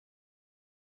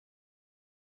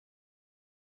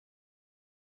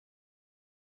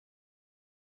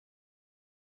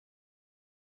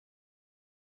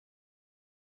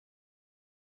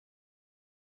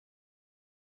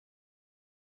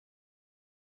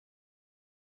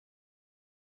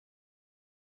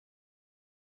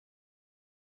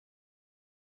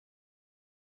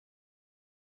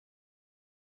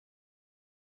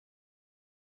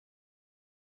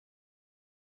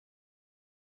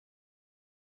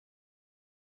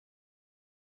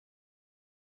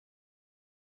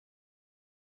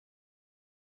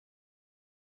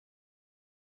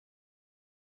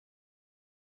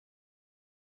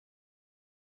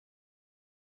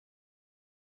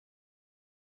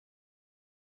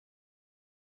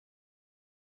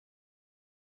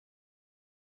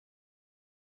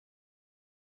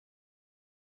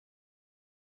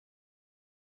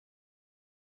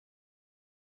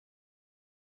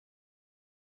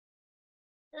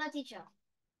Hello, teacher.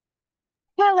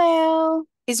 Hello.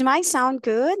 Is my sound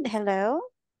good? Hello?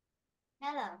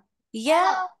 Hello.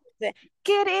 Yes. Hello.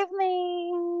 Good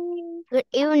evening. Good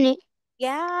evening.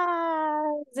 Yes.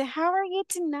 How are you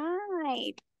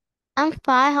tonight? I'm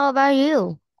fine. How about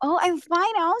you? Oh, I'm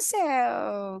fine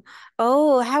also.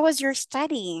 Oh, how was your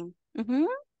study? Mm-hmm.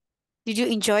 Did you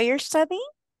enjoy your study?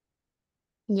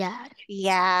 Yeah.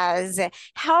 Yes.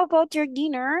 How about your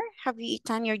dinner? Have you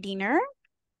eaten your dinner?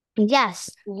 Yes.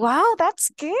 Wow,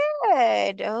 that's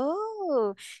good.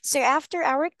 Oh, so after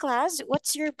our class,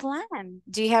 what's your plan?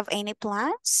 Do you have any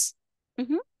plans?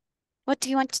 Mm-hmm. What do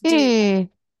you want to do? Hmm.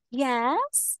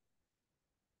 Yes.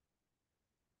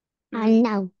 I Mm.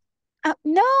 know.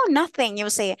 No, nothing. You will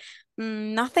say,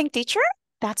 nothing, teacher.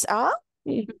 That's all.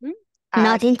 Hmm. Mm-hmm.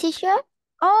 Nothing, teacher?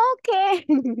 Okay.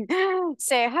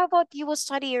 So, how about you will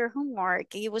study your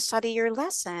homework? You will study your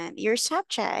lesson, your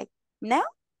subject. No,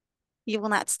 you will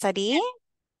not study.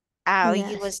 Oh,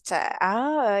 you will Yes. study.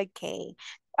 Oh, okay.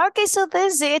 Okay, so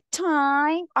this is it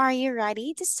time. Are you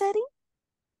ready to study?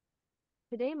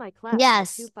 Today my class had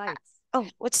two Yes. fights. Oh,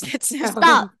 what's that sound?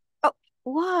 Stop. Oh, Today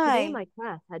why? my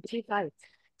class had two fights.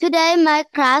 Today my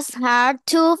class had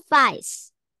two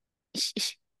fights.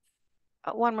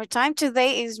 One more time.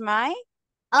 Today is my.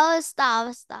 Oh,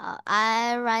 stop.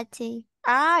 I writing.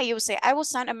 You will say, I will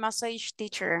send a message,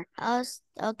 teacher. Oh,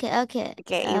 okay. Okay,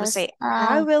 you will say,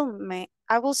 I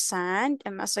will send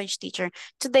a message, teacher.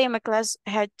 Today my class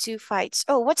had two fights.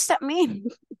 Oh, what's that mean?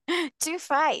 Two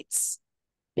fights.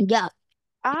 Yeah.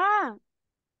 Ah,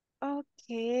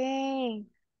 okay.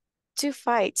 Two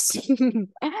fights.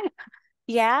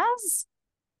 Yes.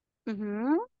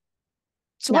 Mm-hmm.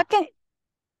 So Yeah. what can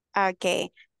okay.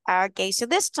 Okay, so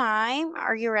this time,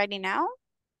 are you ready now?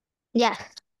 Yes.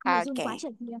 Nội dung quá Okay.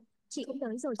 trời kia. Chị cũng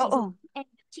tới rồi Oh, chị oh. dùng. Em,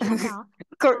 chị đọc đó.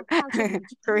 Kor- Sao chuyện của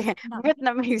chị Korean, đọc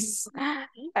Vietnamese.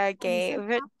 kỹ. Ngày Okay, xưa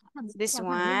tao thầm this theo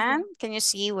thẳng lên one. giường. Can you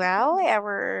see well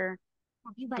our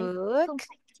Hoặc như vậy, không book?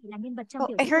 phải chỉ là nhân vật trong Oh,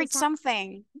 tiểu I thuyết đâu heard sao?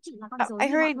 something. Cũng chỉ là con Oh, rối I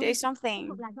như họ heard thôi. Hoặc something.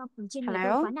 là do phần trên người tôi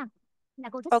Hello? quá nặng. Là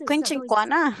cô thật Oh, sự sợ Quỳnh tôi quá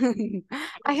na. tôi I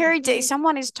phải heard suy nghĩ.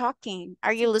 someone is talking.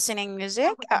 Are you Chị, listening tao music?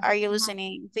 vừa cảm Are nhận you lần này.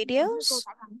 listening Giống như cô videos?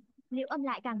 đã thắng. Liệu âm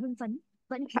lại càng hưng phấn.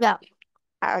 Vẫn Yeah.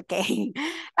 Okay.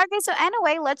 Okay, so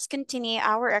anyway, let's continue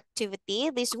our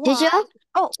activity. This Teacher, one.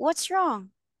 Oh, what's wrong?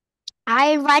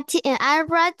 I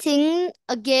writing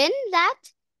again that.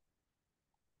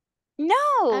 I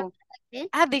No.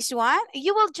 again. This one,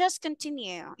 you will just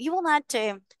continue. You will not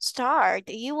start.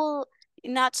 You will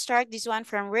not start this one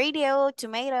from radio,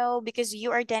 tomato, because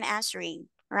you are done answering,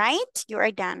 right? You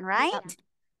are done, Yeah. right?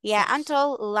 Yeah, Yes.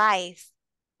 until life.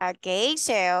 Okay,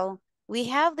 so we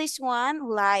have this one,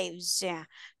 lives. Yeah.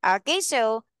 Okay,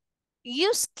 so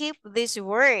you skip this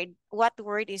word. What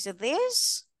word is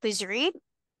this? Please read.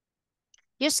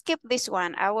 You skip this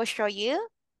one. I will show you.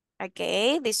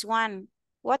 Okay, this one.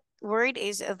 What word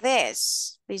is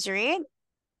this? Please read.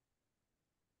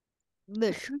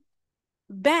 Bush.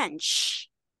 Bench.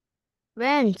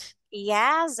 Bench.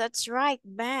 Yes, that's right.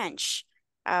 Bench.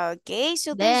 Okay,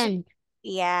 so this, Bench.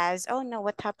 yes. Oh no,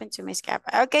 what happened to Miss Cap?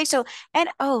 Okay, so, and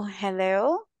oh,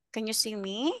 hello. Can you see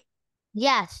me?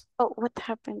 Yes. Oh, what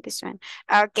happened this one?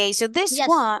 Okay, so this Yes.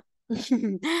 one,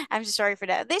 I'm so sorry for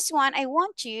that. This one,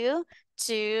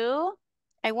 to,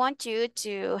 I want you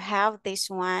to have this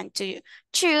one to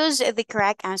choose the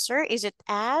correct answer. Is it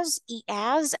as, E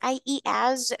as, I E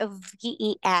as, V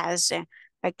E as?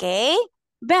 Okay.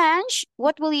 Bench,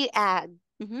 what will you add?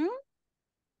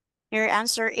 Your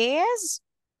answer is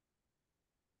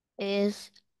Is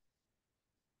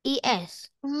es.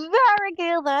 very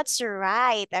good. That's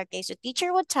right. Okay, so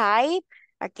teacher would type.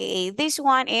 Okay, this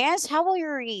one is, how will you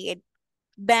read?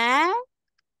 Ben.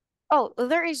 Oh,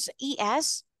 there is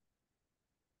es.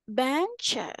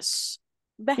 Benches.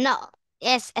 No.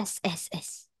 S.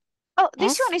 Oh,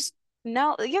 this one S. is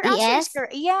no. Your answer is Es.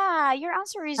 correct. Yeah, your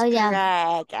answer is Oh yeah.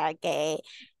 correct. Okay.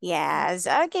 Yes.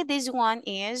 Okay, this one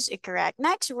is correct.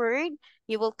 Next word,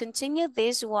 you will continue.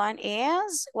 This one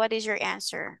is, what is your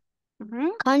answer?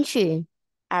 Country.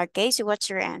 Okay, so what's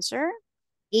your answer?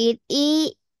 It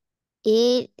it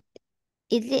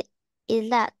it is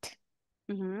that.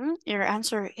 Your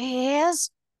answer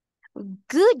is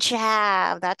good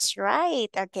job. That's right.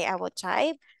 Okay, I will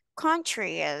type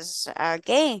countries.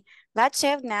 Okay, let's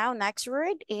have now. Next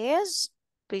word is,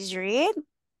 please read.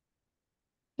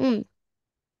 Hmm.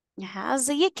 Yes,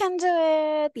 you can do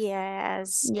it.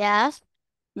 Yes. Yes.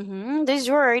 This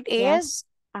word Yes.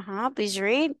 is, please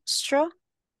read. Straw.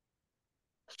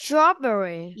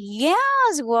 Strawberry.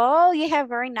 Yes, well, you have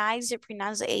very nice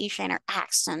pronunciation or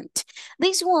accent.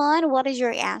 This one, what is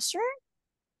your answer?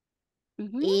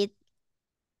 Mm-hmm. It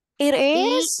It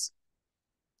E is. is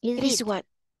It is it? what?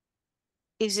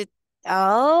 Is it?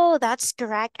 Oh, that's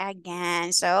correct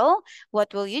again. So,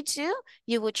 what will you do?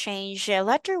 You will change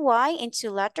letter Y into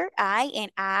letter I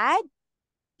and add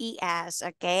ES,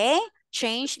 okay?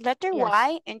 Change letter Yes.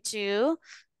 Y into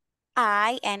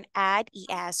I and add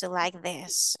ES, so like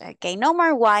this. Okay, no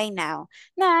more Y now.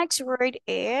 Next word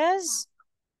is,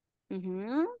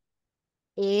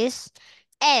 Is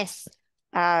S.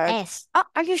 uh, S.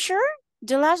 are you sure?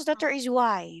 The last letter is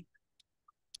Y.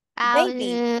 Uh,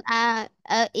 Baby.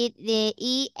 it the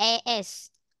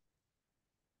EAS.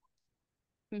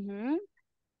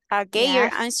 Okay, your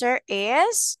Yes. answer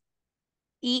is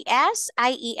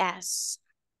ESIES.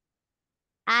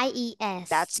 IES.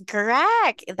 That's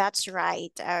correct. That's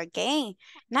right. Okay.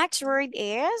 Next word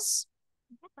is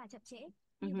Và chậm trễ.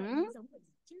 Như vậy mhm, mới giống người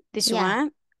chứ. this Yeah. one.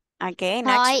 Okay,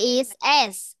 Toy next. is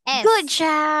S. Good S.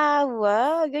 job.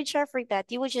 Whoa, good job for that.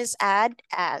 You will just add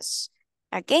S.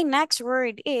 Okay, next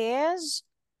word is,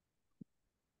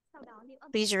 Sau đó liệu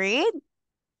âm please read.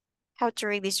 How to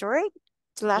read this word?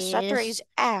 The last letter Is is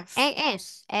F.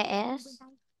 AS. vươn AS. tay.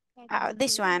 E còn dấu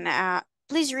This chữ one.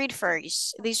 Please read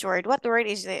first. This word. What word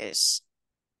is this?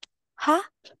 Huh?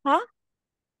 Huh?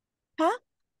 Huh?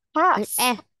 Half. S.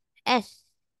 S.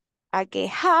 Okay,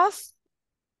 half.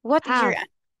 What is your Half.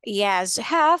 yes,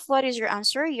 half? What is your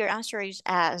answer? Your answer is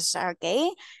S.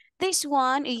 Okay. This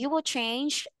one you will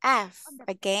change F. âm đặt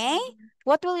Okay. đầu nhìn.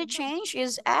 What will you Đúng rồi. change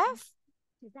is Dấu âm F?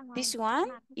 trừ ra ngoài. This one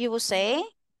Mà you will say.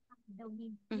 đầu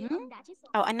nhìn. Liệu Mm-hmm. âm đã chết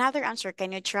rồi. Oh, another answer.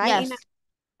 Can you try? Yes.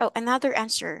 Oh, another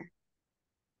answer.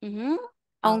 Mm-hmm.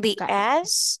 On the Okay.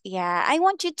 S. Yeah, I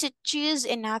want you to choose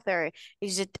another.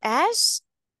 Is it S,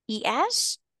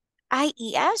 ES,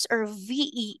 IES, or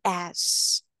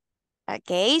VES?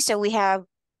 Okay, so we have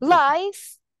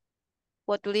life.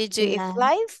 What will you do if Là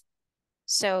life?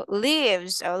 So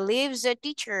lives or lives a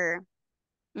teacher.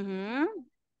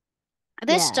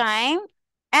 This yes. time,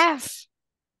 F.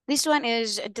 This one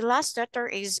is the last letter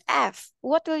is F.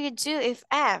 What will you do if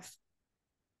F?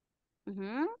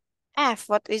 F.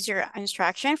 What is your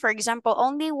instruction? For example,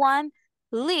 only one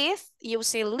leaf. You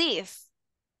say leaf.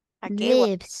 Okay. What?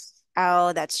 Lips.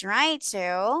 Oh, that's right.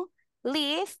 So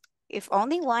leaf. If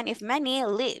only one. If many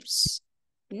leaves.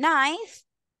 Knife.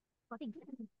 Có tình thức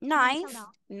sau Knife. đó.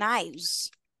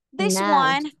 Knives.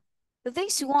 Now.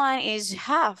 This one is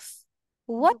half.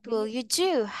 What will you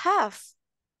do? Half.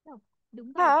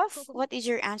 Đúng vậy. Half. What is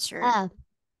your answer? Half.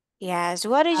 Yes.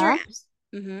 What is your Half.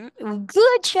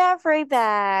 Good job for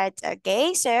that.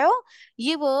 Okay, so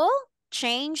you will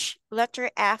change letter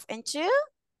F into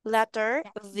letter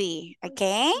V.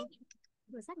 Okay?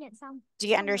 Vừa xác nhận xong. Do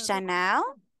you Không ngờ understand cô now?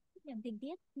 nhận tình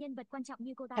tiết, nhân vật quan trọng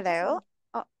như cô ta chết Hello? rồi.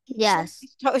 Oh, Yes.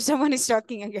 someone is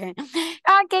talking again.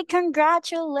 Okay,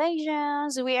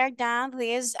 congratulations. We are done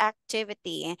this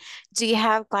activity. Do you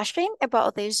have question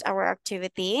about this our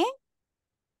activity?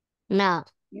 No.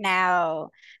 No.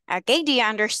 Okay, do you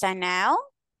understand now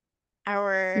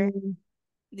our Mm.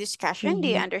 discussion? Do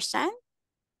you Mhm. understand?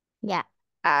 Yeah.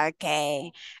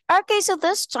 Okay. Okay, so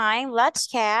this time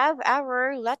let's have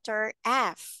our letter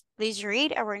F. Please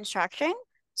read our instruction.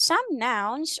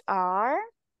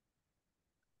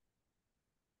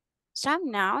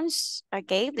 Some nouns,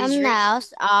 okay, please Some read.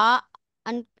 nouns are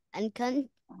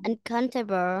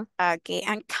uncountable. Okay,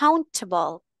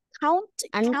 uncountable. Countable.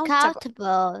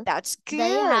 Uncountable. That's They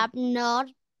good. have not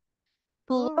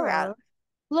Plural.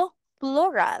 plural.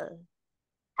 Plural.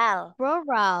 L.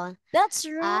 Plural. That's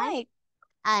I right.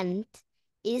 and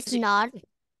is Is it not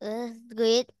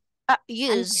with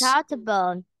use?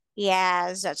 uncountable.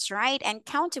 Yes, that's right.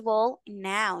 Uncountable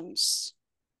nouns.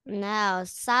 Now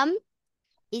some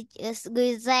it is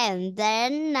with them.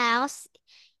 Then nouns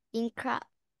Include.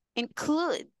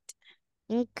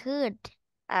 include.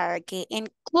 Okay,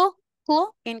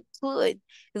 include.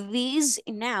 These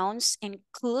nouns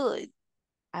include.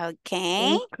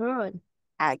 Okay. Include.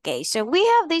 Okay, so we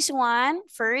have this one.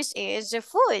 First is the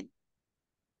food.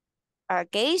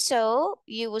 Okay, so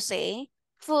you will say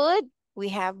food. We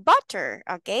have butter.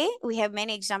 Okay, we have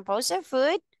many examples of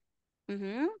food.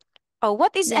 Oh,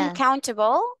 what is Yeah.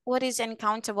 uncountable? What is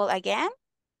uncountable again?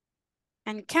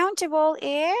 Uncountable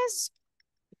is,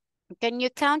 can you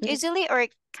count easily or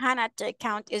cannot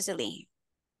count easily?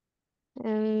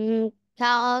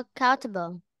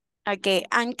 Countable. Okay,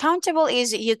 uncountable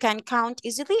is you can count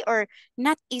easily or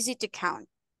not easy to count.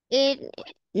 It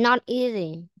not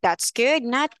easy. That's good.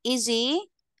 Not easy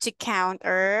to count,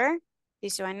 or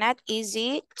this one, not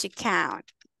easy to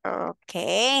count.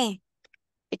 Okay.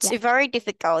 It's Yeah. very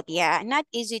difficult. Yeah, not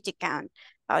easy to count.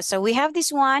 So we have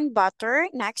this one, butter.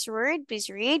 Next word, please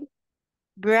read.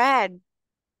 Bread.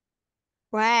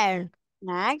 Rare.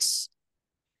 Next.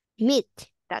 Meat.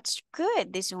 That's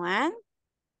good. This one.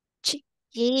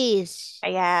 Cheese.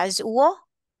 Yes.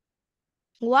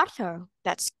 Water.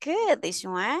 That's good. This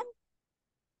one.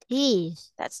 Tea.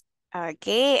 That's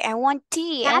okay. I want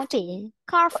tea. I want Coffee.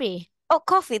 Coffee. Oh,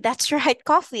 coffee. That's right.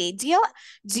 Coffee. Do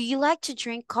you like to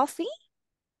drink coffee?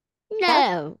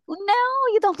 No. No,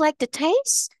 you don't like the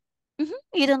taste?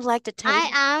 You don't like the taste?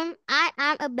 I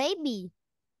am a baby.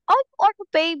 Oh, or a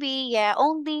baby. Yeah,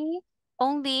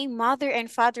 only mother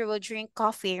and father will drink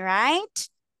coffee, right?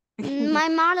 My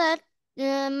mother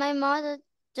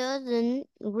doesn't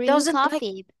drink Doesn't like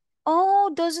coffee,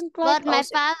 doesn't like but my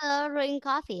also. father drink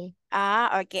coffee.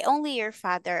 Okay. Only your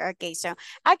father. Okay, so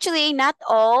actually not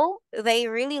all they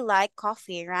really like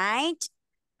coffee, right?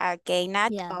 Okay,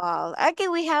 not Yeah. all. Okay,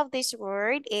 we have this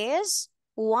word is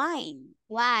wine.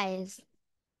 Wise.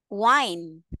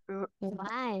 Wine.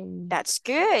 Wine. That's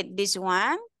good. This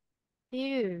one.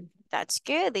 Beer. That's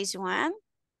good. This one.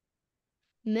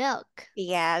 Milk.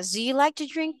 Yes. Do you like to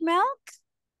drink milk?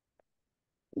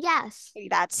 Yes.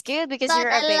 That's good because But you're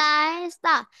a big.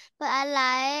 But I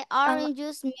like orange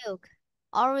juice milk.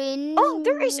 Oh,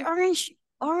 there is Orange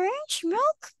orange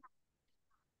milk.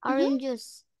 orange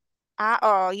juice.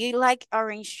 Oh, you like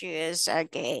orange juice.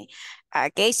 Okay.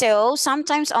 Okay, so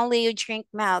sometimes only you drink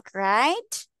milk,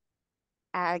 right?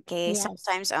 Okay, Yes.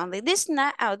 sometimes only. This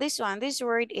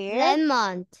word is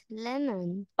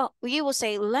Lemon. oh, you will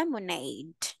say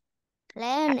lemonade.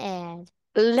 Lemonade.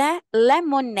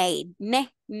 Lemonade.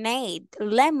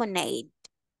 Lemonade.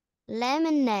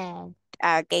 Lemonade.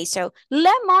 Okay, so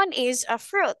lemon is a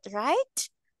fruit, right?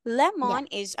 Yeah. Lemon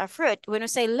is a fruit. When we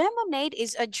say lemonade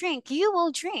is a drink, you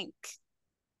will drink.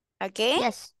 Okay?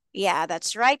 Yes. Yeah,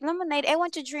 that's right. Lemonade. I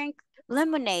want to drink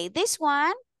lemonade. This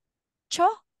one,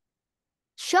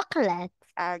 Chocolate.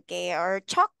 okay, or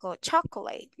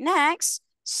chocolate. Next,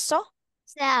 Salt.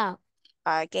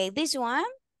 okay, this one,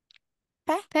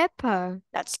 Pepper.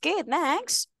 that's good.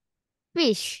 Next,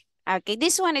 Fish. okay,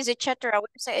 this one is etc. When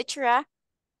you say etc.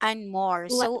 and more,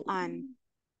 What? so on.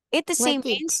 Etc. What it?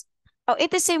 means,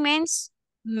 etc. means,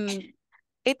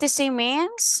 etc.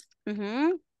 means,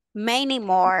 many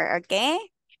more, okay?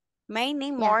 Many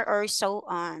Yeah. more or so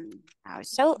on.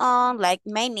 So on, like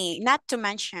many, not to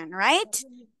mention, right?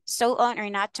 So on or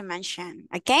not to mention.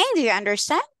 Okay, do you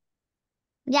understand?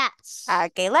 Yes.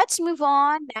 Okay, let's move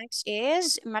on. Next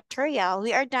is material.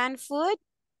 We are done food.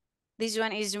 This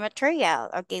one is material.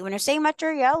 Okay, when I say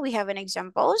material, we have an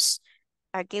examples.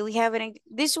 Okay, we have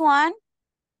this one.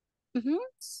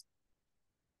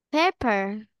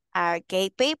 Paper. Okay,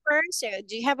 paper. So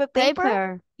do you have a paper?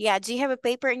 Paper. Yeah, do you have a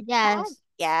paper in your hand?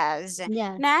 Yes. Yes.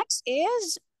 Yeah. Next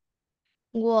is,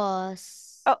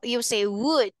 Was. oh, you say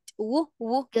wood. Wood.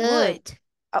 Good.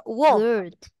 Wool.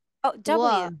 Good. Oh,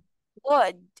 W.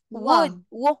 Wood. Wood.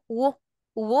 Wood.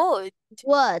 Wood.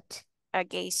 Wood.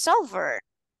 Okay, silver.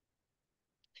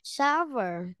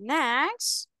 Shower.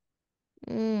 Next.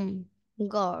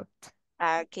 Gold.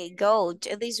 Okay, gold.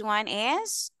 This one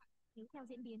is Theo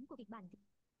diễn biến của kịch bản.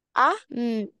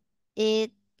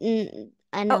 It.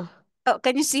 I oh, know. oh,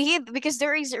 can you see it? Because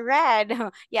there is red.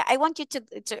 Yeah, I want you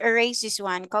to erase this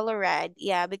one, color red.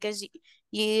 Yeah, because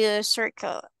you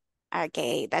circle.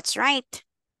 Okay, that's right.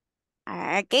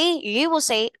 Okay, you will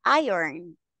say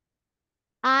iron.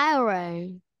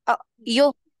 Iron. Oh,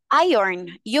 you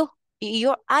iron. You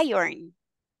iron.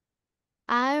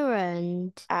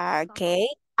 Iron. Okay.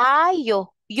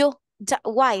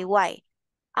 Why?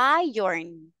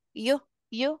 Iron. You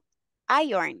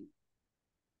iron.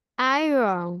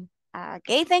 Iron.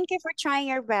 Okay, thank you for trying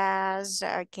your best.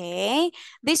 Okay.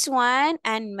 This one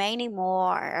and many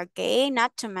more. Okay,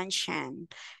 not to mention.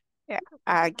 Yeah.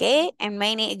 Okay, and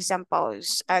many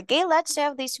examples. Okay, let's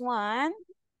have this one.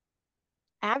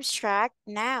 Abstract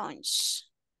nouns.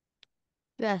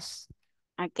 Yes.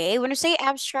 Okay, when you say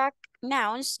abstract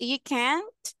nouns, you can't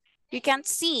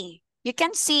see. You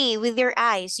can't see with your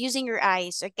eyes, using your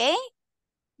eyes, okay?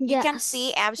 You can see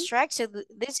Yes. abstract. So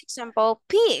this example,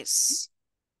 peace.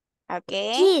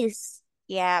 Okay? Cheese.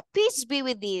 Yeah, peace be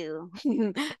with you.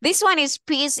 This one is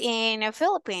peace in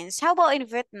Philippines. How about in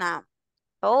Vietnam?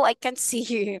 Oh, I can see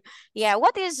you. Yeah,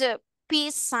 what is a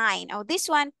peace sign? Oh, this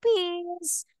one,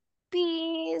 peace.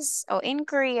 Peace. Oh, in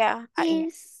Korea.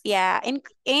 Cheese. Yeah,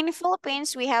 in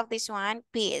Philippines we have this one,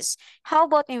 peace. How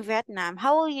about in Vietnam?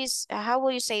 How will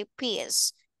you say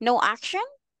peace? No action?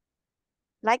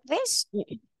 Like this?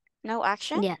 No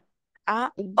action? Yeah.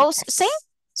 Oh, same? Yes.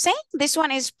 Same? This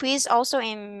one is peace also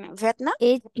in Vietnam?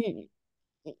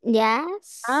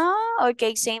 Yes.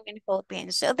 Okay, same in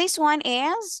Philippines. So this one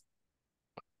is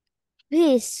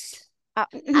Peace.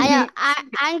 Anger, Okay,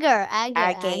 anger.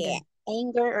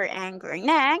 anger or anger.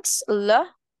 Next,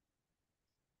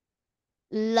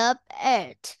 Love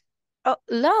it. oh,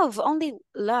 love, only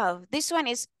love. This one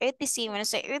is etc. When I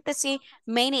say etc,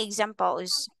 many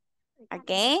examples.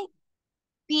 Okay,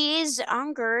 peace,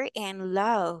 anger, and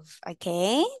love.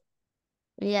 Okay,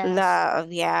 Yes.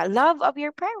 love. Yeah, love of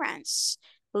your parents,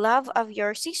 love of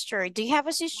your sister. Do you have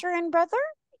a sister and brother?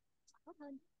 Tốt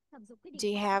hơn. Thẩm Dục quyết định Do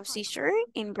you quay have câu hỏi sister và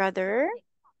câu and trả lời brother? để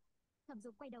Thẩm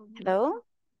Dục quay đầu nhìn Hello? Giao.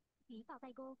 Ký vào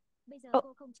tay cô. Bây giờ Oh,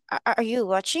 cô không are you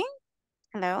watching?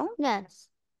 Hello? Yes.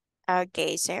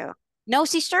 Okay, so no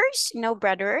sisters, no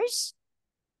brothers?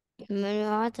 My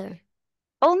brother.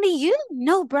 Only you?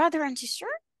 No brother and sister?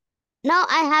 No,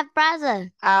 I have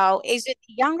brother. Oh, is it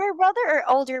younger brother or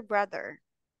older brother?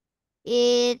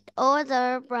 It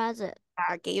older brother.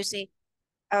 Okay, you say,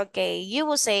 okay, you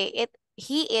will say it.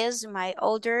 He is my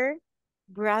older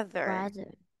brother.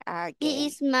 Brother. Okay. He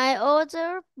is my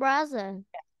older brother.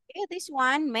 Yeah, this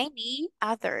one, maybe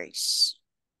others.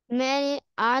 Many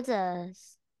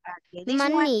others. Okay, this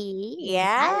one, Money.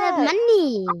 I love yeah.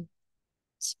 money. I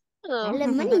Oh.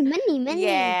 love money, money, money.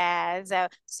 Yeah, so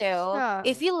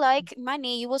if Sure. you like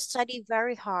money, you will study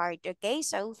very hard, okay?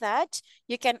 So that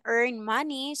you can earn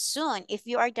money soon if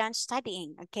you are done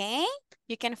studying, okay?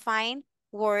 You can find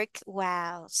work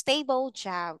well, stable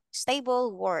job,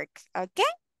 stable work, okay?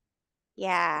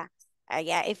 Yeah.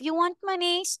 Yeah, if you want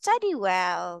money, study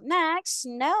well. Next,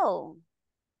 no.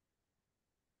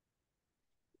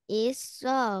 Is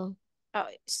so. Oh,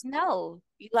 snow.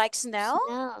 You like snow?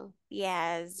 Snow.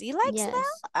 Yes, you like Yes.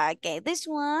 snow? Okay, this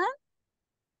one.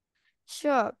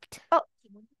 Short. Oh, chỉ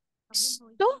muốn vòng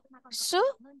luân hồi soup, mà còn có quan soup.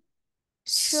 trọng hơn.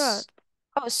 Short.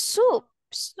 Oh, soup,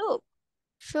 soup.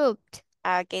 Short.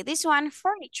 Okay, this one,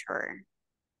 furniture.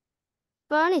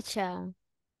 Furniture.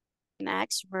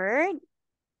 Next word.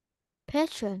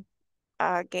 Petrol.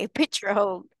 Okay,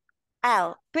 petrol.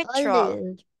 Petrol.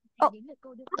 Olive. Thì Oh, đến lượt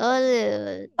cô đưa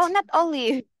Olive. oh, not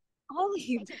olive.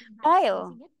 Olive. Hãy trở thành bạn Oil.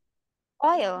 duy nhất.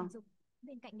 Oil. Thẩm Dục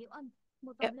bên cạnh liễu âm.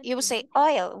 Một vòng luân You will hồi say ngũ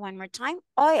thải. oil one more time.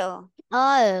 Oil.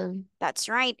 Oil. That's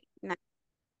right.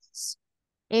 Next.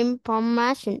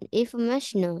 Information.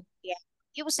 Informational. Yeah.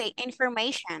 You will say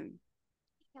information.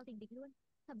 Theo tình địch luôn.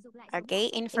 Thẩm Dục lại xuống Okay,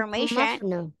 bảng. information.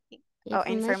 Informational. Oh,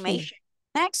 Information. information.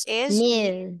 Next is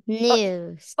News. Oh,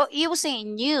 News. oh, you will say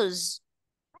news.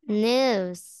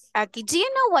 News. Okay, do you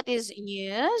know what is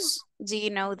news? Do you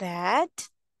know that?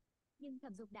 Nhưng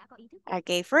Thẩm Dục đã có ý thức.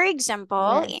 Okay, for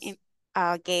example, Yes.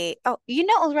 okay. Oh, you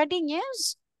know already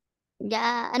news?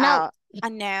 Yeah, no.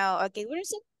 No. Okay, what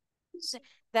is it?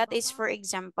 That is, for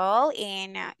example,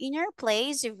 in your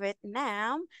place, in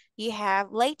Vietnam, you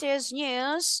have latest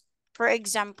news. For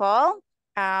example,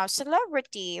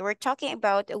 celebrity. We're talking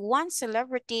about one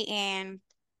celebrity in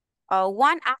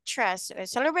one actress. A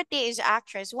celebrity is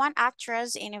actress. One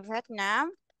actress in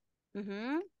Vietnam.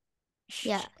 Mm-hmm.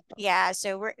 Yeah. Yeah,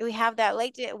 so we have that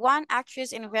latest one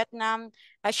actress in Vietnam.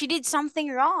 She did something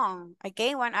wrong.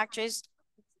 Okay, one actress.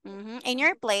 In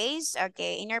your place,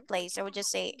 okay, in your place, I would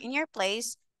just say in your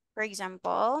place, for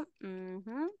example,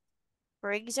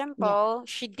 for Yeah. example,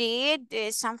 she did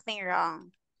something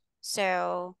wrong.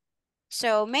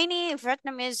 So many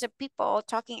Vietnamese people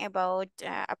talking about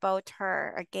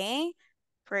her, okay?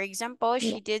 For example, Yeah.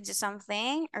 she did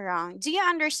something wrong. Do you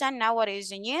understand now what is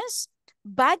the news?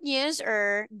 Bad news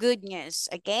or good news,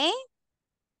 okay?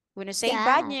 When you say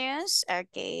bad Yeah. news,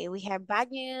 okay, we have bad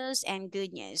news and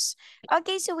good news.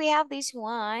 Okay, so we have this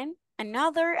one.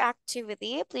 Another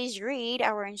activity. Please read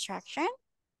our instruction.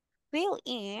 Fill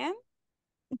in.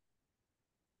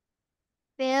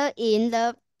 Fill in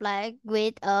the blank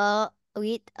with a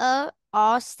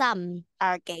or some.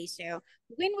 Okay, so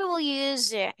when we will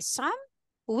use some,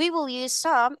 we will use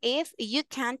some if you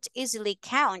can't easily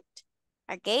count.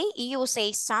 Okay, you will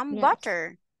say some Yes.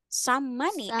 butter, some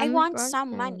money. I Some want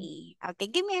some butter. money. Okay,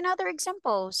 give me another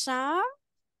example. Some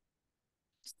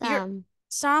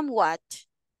Some what?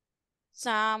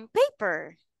 Some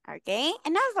paper. Okay,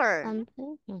 another. some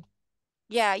paper.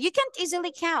 Yeah, you can't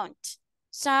easily count.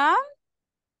 Some?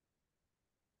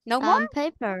 No more? Some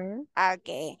paper.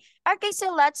 Okay. Okay,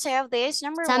 so let's have this.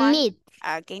 Number Some one. meat.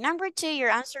 Okay, number two, your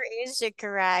answer is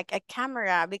correct. A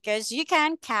camera, because you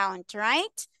can count,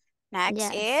 right? Next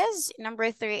Yes. is,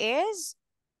 number three is,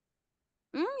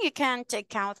 you can't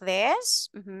count this.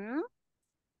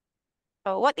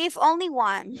 Oh, what if only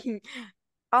one?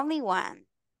 Only one.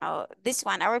 Oh, this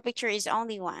one, our picture is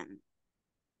only one.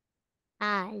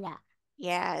 Yeah.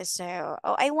 Yeah, so,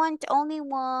 oh, I want only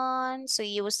one. So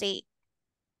you will say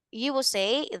you will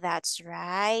say, that's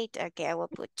right. Okay, I will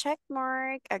put check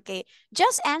mark. Okay,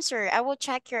 just answer. I will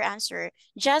check your answer.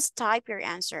 Just type your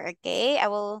answer. Okay, I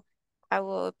will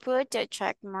put the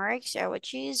check mark. So I will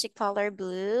choose the color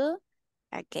blue.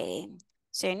 Okay,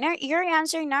 so your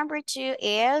answer number 2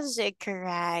 is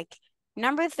correct.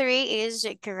 Number 3 is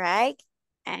correct.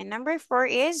 And number 4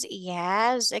 is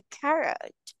yes, a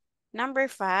carrot. Number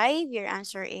 5, your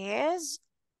answer is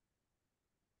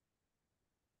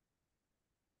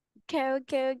go,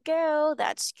 go, go.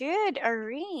 That's good. A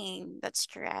ring. That's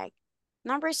correct.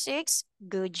 Number 6,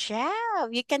 good job.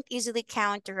 You can easily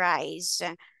count rice.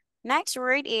 Next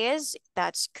word is,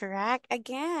 that's correct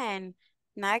again.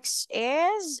 Next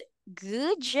is,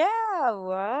 good job.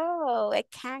 Wow, a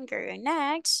kangaroo.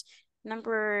 Next,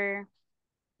 number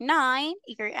 9,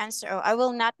 your answer. Oh, I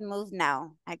will not move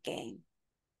now. Okay.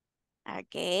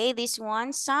 Okay, this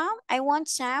one, some. I want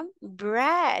some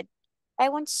bread. I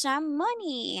want some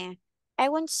money.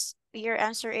 Your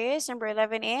answer is, number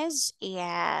 11 is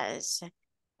yes.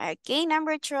 Okay,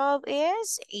 number 12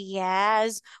 is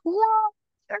yes. Wow,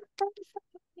 you're perfect.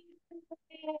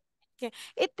 Okay,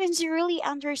 it means you really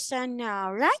understand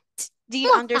now, right? Do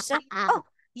you understand? Oh,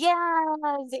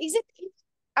 yes. Is it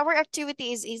our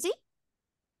activity is easy?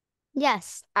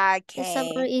 Yes, it's so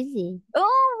Okay. very easy.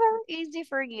 Oh, very easy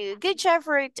for you. Good job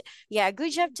for it. Yeah,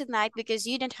 good job tonight because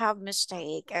you didn't have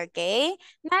mistake. Okay.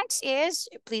 Next is,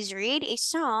 please read. A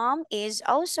sum is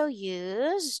also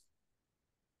used.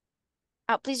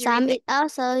 Please read Some the is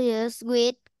also used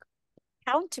with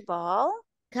countable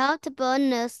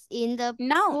countableness in the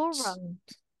nouns. plural.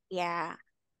 Yeah.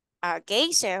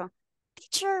 Okay. So,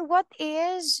 teacher, what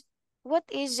is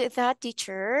that,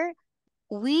 teacher?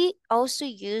 We also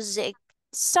use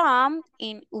some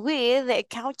in with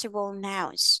countable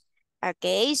nouns.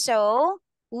 Okay, so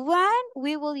when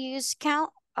we will use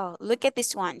count, oh, look at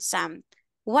this one, some.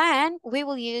 When we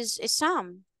will use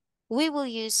some, we will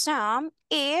use some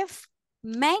if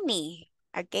many.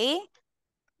 Okay,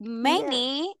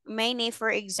 Yeah. many. For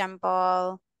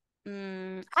example,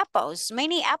 apples.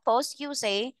 Many apples. You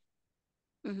say,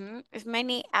 if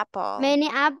many apple. Many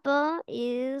apple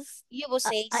is You will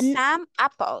say an some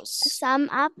apples. some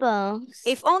apples.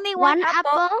 If only one One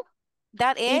apple, apple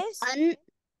that it is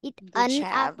good an job.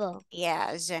 apple.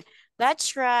 Yes. Let's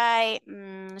try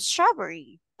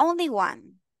strawberry. Only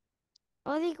one.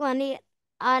 Only one is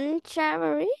an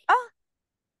strawberry. Oh,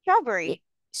 It strawberry. it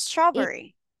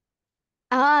Strawberry.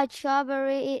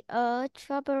 strawberry is a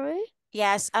strawberry.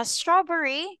 Yes, a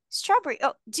strawberry. Strawberry.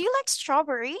 Oh, do you like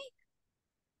strawberry?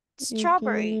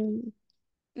 Strawberry. Mm,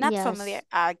 Not familiar.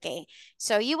 yes. Okay.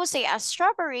 So you will say a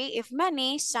strawberry if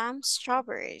many, some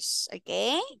strawberries.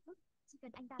 Okay? Chỉ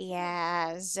cần anh ta xuất hiện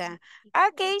Yes. thì có người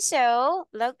Okay, so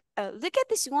look at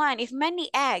this one. If many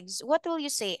eggs, what will you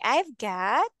say? I've Yeah.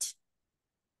 got,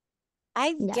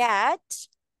 I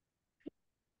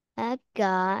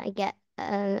get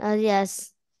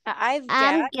yes. I've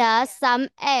And got. got some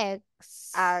eggs.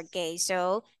 Okay,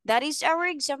 so that is our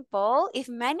example. If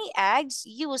many eggs,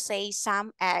 you will say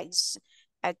some eggs.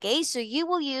 Okay, so you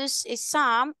will use a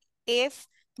some if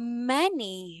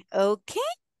many. Okay.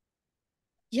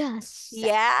 Yes.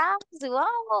 Yeah.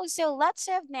 Wow. So let's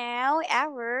have now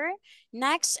our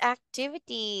next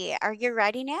activity. Are you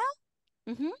ready now?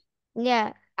 Mm-hmm.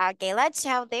 Yeah. Okay, let's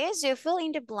have this. You fill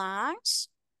in the blanks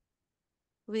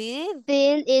with.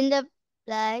 Fill in the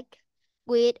blank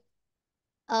with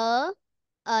a,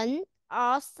 an,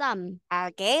 or some.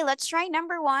 Okay, let's try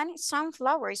number 1, some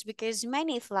flowers, because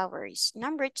many flowers.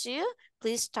 Number 2,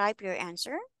 please type your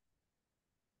answer.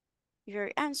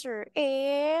 Your answer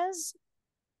is.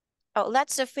 Oh,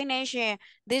 let's finish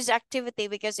this activity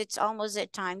because it's almost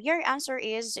at time. Your answer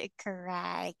is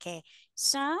correct. Okay.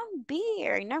 Some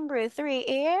beer. Number 3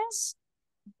 is.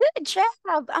 Good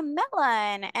job, a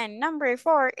melon. And number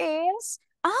 4 is.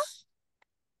 Oh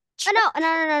no.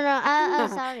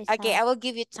 Sorry, Okay, sorry. I will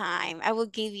give you time. I will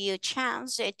give you a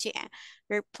chance to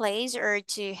replace or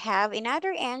to have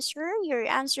another answer. Your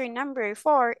answer number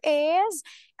 4 is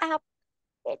a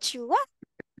peach. What?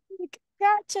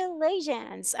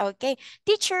 Congratulations. Okay.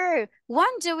 Teacher, when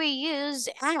do we use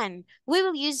an? We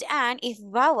will use an if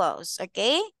vowels.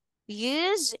 Okay.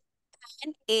 Use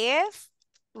an if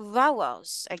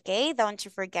vowels. Okay. Don't you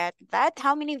forget that.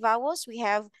 How many vowels? We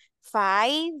have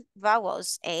 5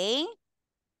 vowels. A,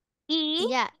 E,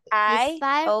 Yeah, it's I,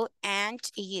 5. O, and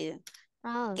U.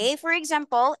 Oh, Okay, for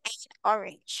example, an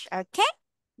orange. Okay?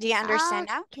 Do you understand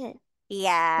now? okay.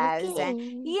 Yes.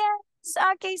 Okay. Yes.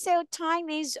 Okay, so time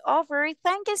is over.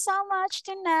 Thank you so much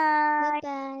tonight.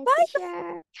 Goodbye, Bye.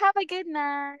 teacher. Have a good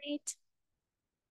night.